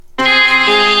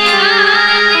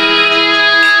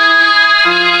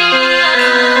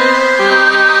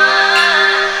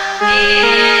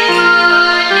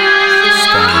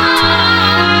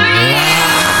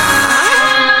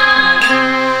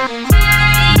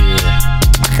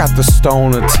got the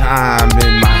stone of time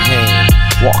in my hand.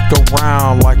 Walked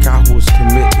around like I was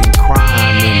committing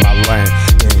crime in my land.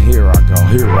 And here I go.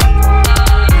 It's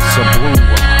a blue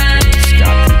rock and it's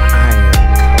got the iron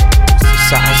coat. It's the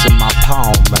size of my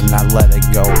palm and I let it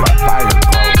go like fire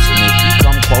grows. And if you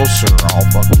come closer, I'll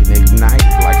fucking ignite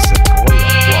it like sequoia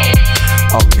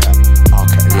flow. Okay,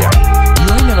 yeah.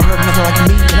 You ain't never heard nothing like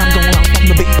me, and I'm going out from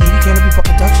the beat. You can't be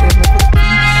fucking touching it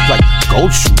like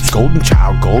gold shoes, golden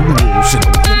child, golden rules. And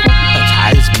as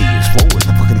high as me is flow with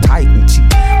the fucking Titan.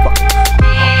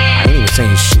 I ain't even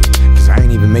saying shit, cause I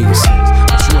ain't even making sense.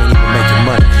 But you ain't even making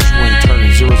money, cause you ain't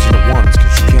turning zeros into ones,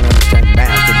 cause you can't understand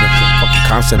math and the fucking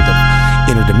concept of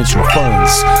interdimensional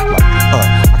funds. Like,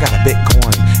 I got a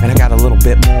Bitcoin, and I got a little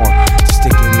bit more to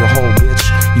stick in your hole, bitch.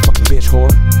 You fucking bitch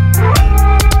whore.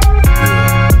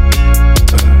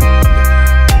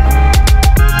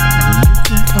 You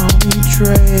can call me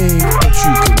Drake, but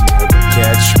you can never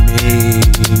catch me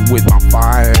with my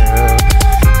fire.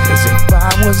 Cause if I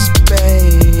was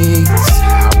baked,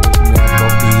 I would never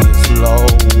be as low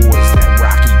as that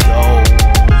Rocky goes.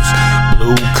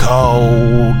 Blue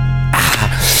code.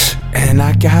 And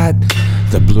I got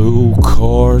the blue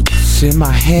quartz in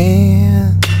my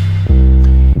hand.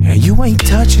 And you ain't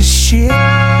touching shit,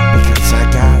 because I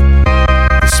got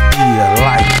the speed of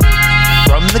light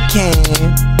from the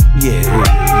can. Yeah.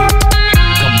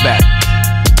 Come back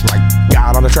like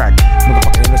God on the track.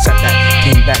 Motherfucking intercept that.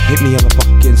 Came back, hit me on the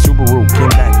fucking Subaru. Came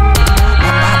back.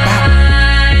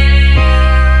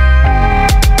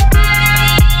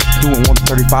 Doing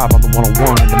 135 on the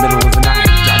 101 in the middle of the night.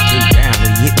 God came down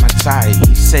and he hit my side.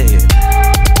 He said,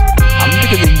 I'm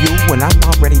bigger than you and I'm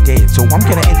already dead. So I'm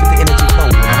gonna enter the energy flow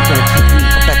and I'm gonna keep you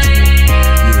perpetual.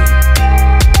 Yeah.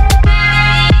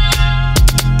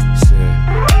 He said,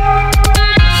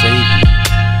 save me.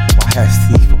 Why has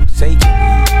thief forsaken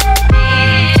me? And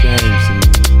he came to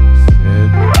me. Said,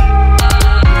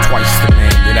 twice the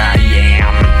man that I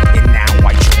am, and now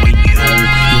I join you.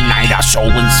 Unite our soul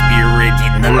and spirit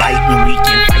in the light, and we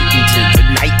can fight into the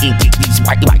night and get these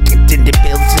white like intended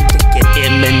bills and to get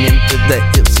Eminem to the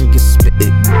hills and get spit.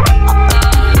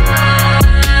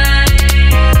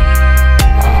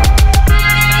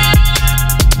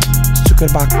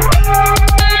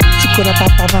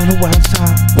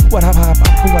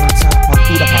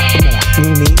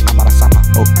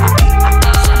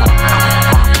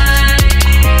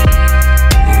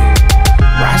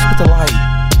 Rise with the light,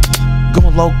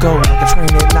 going loco like a train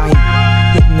at night,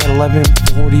 hitting at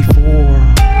 11:44.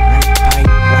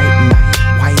 Right night,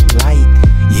 white light,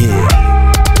 yeah.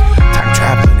 Time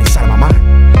traveling inside of my mind,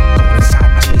 going inside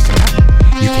my space and time.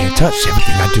 You can't touch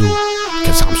everything I do,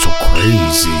 cause I'm so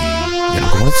crazy. And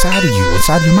I'm going inside of you,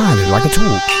 inside your mind, like a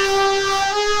tool.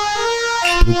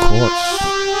 Blue quartz,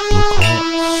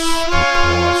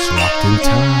 locked in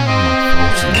time.